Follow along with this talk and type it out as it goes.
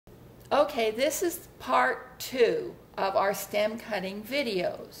Okay, this is part 2 of our stem cutting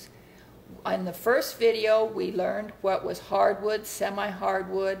videos. In the first video, we learned what was hardwood,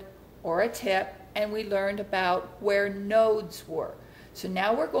 semi-hardwood, or a tip, and we learned about where nodes were. So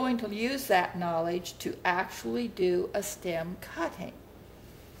now we're going to use that knowledge to actually do a stem cutting.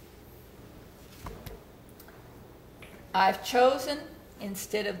 I've chosen,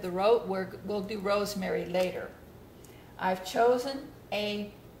 instead of the we'll do rosemary later. I've chosen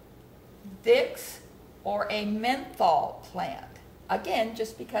a Vicks or a menthol plant. Again,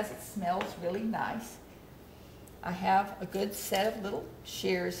 just because it smells really nice. I have a good set of little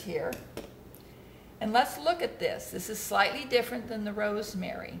shears here. And let's look at this. This is slightly different than the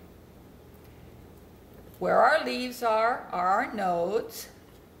rosemary. Where our leaves are our nodes.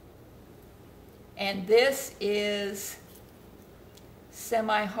 And this is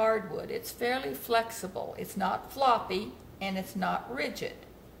semi-hardwood. It's fairly flexible. It's not floppy and it's not rigid.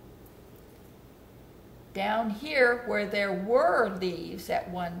 Down here, where there were leaves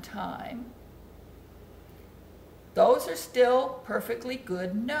at one time, those are still perfectly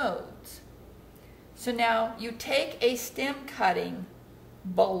good nodes. So now you take a stem cutting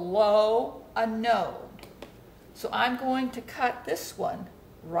below a node. So I'm going to cut this one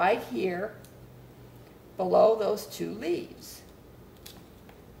right here below those two leaves.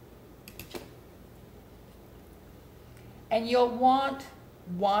 And you'll want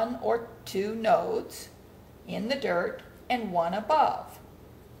 1 or 2 nodes in the dirt and 1 above.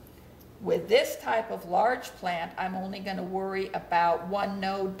 With this type of large plant, I'm only going to worry about 1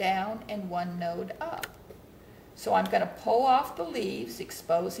 node down and 1 node up. So I'm going to pull off the leaves,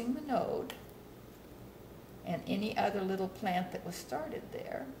 exposing the node and any other little plant that was started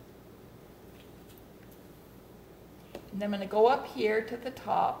there. And I'm going to go up here to the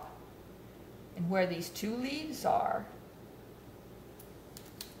top, and where these 2 leaves are,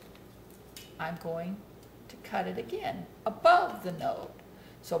 I'm going to cut it again above the node.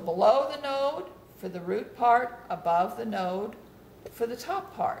 So below the node for the root part, above the node for the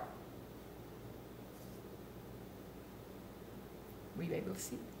top part. Were you able to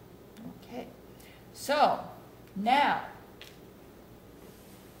see? Okay. So now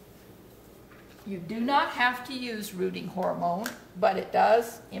you do not have to use rooting hormone, but it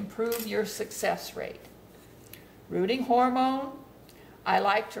does improve your success rate. Rooting hormone, I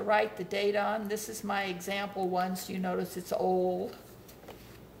like to write the date on. This is my example one, so you notice it's old.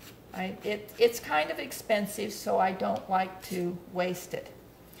 It's kind of expensive, so I don't like to waste it.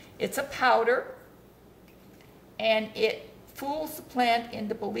 It's a powder, and it fools the plant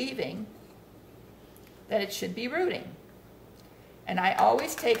into believing that it should be rooting. And I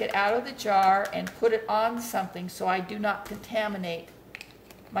always take it out of the jar and put it on something so I do not contaminate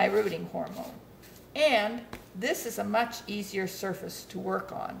my rooting hormone. And this is a much easier surface to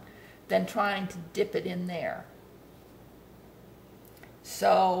work on than trying to dip it in there.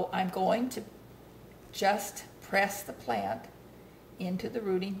 So I'm going to just press the plant into the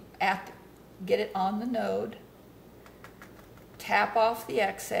rooting, get it on the node, tap off the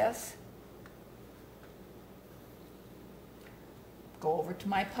excess, go over to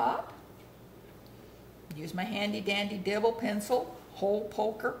my pot, use my handy dandy dibble pencil, hole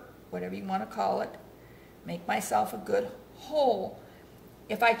poker, whatever you want to call it, make myself a good hole.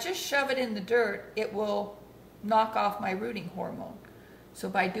 If I just shove it in the dirt, it will knock off my rooting hormone. So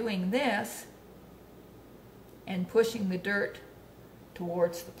by doing this and pushing the dirt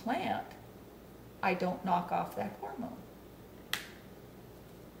towards the plant, I don't knock off that hormone.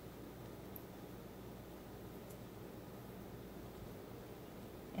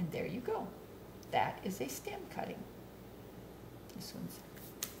 And there you go. That is a stem cutting. This one's.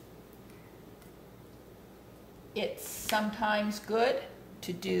 It's sometimes good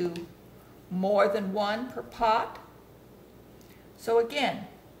to do more than 1 per pot. So again,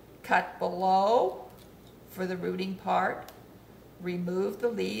 cut below for the rooting part, remove the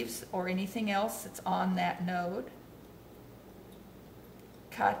leaves or anything else that's on that node,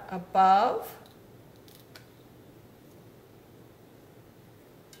 cut above,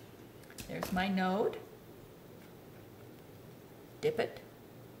 there's my node, dip it,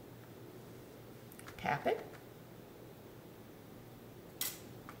 tap it,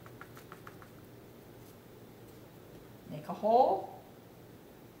 make a hole,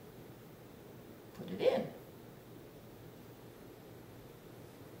 put it in.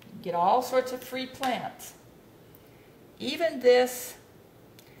 You get all sorts of free plants. Even this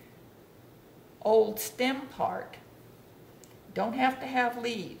old stem part, don't have to have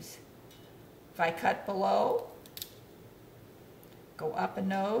leaves. If I cut below, go up a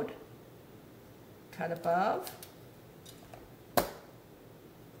node, cut above,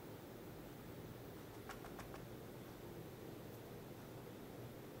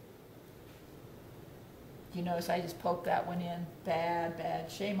 You notice I just poked that one in. Bad, bad.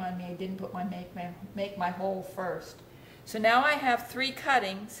 Shame on me. I didn't put my make my hole first. So now I have 3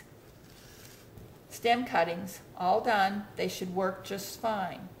 cuttings, stem cuttings, all done. They should work just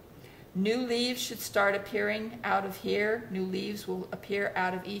fine. New leaves should start appearing out of here. New leaves will appear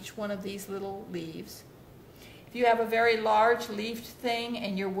out of each one of these little leaves. If you have a very large leafed thing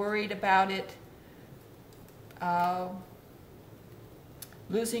and you're worried about it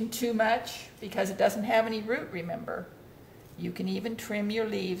losing too much because it doesn't have any root, remember, you can even trim your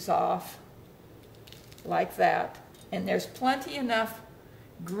leaves off like that. And there's plenty enough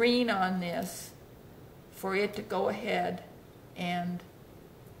green on this for it to go ahead and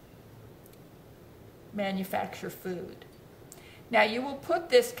manufacture food. Now you will put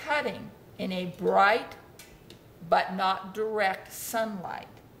this cutting in a bright but not direct sunlight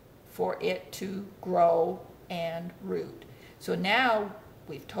for it to grow and root. So now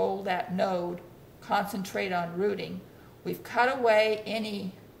we've told that node, concentrate on rooting. We've cut away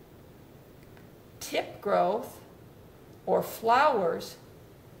any tip growth or flowers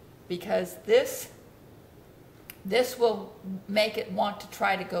because this will make it want to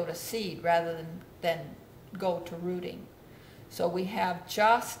try to go to seed rather than go to rooting. So we have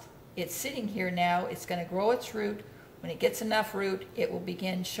just, it's sitting here now, it's going to grow its root. When it gets enough root, it will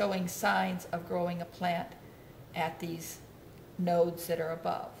begin showing signs of growing a plant at these nodes that are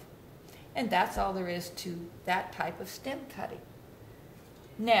above. And that's all there is to that type of stem cutting.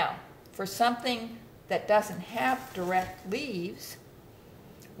 Now, for something that doesn't have direct leaves,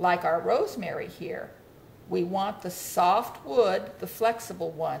 like our rosemary here, we want the soft wood, the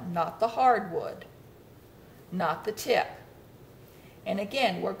flexible one, not the hard wood, not the tip. And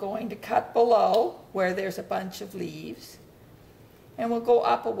again, we're going to cut below where there's a bunch of leaves, and we'll go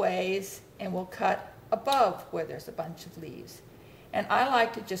up a ways and we'll cut above where there's a bunch of leaves. And I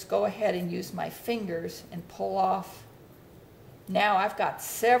like to just go ahead and use my fingers and pull off. Now I've got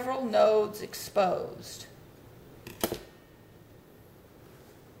several nodes exposed.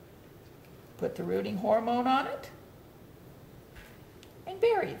 Put the rooting hormone on it and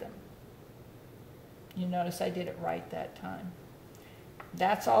bury them. You notice I did it right that time.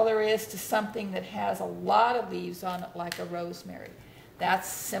 That's all there is to something that has a lot of leaves on it like a rosemary. That's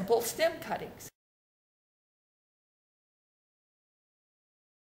simple stem cuttings.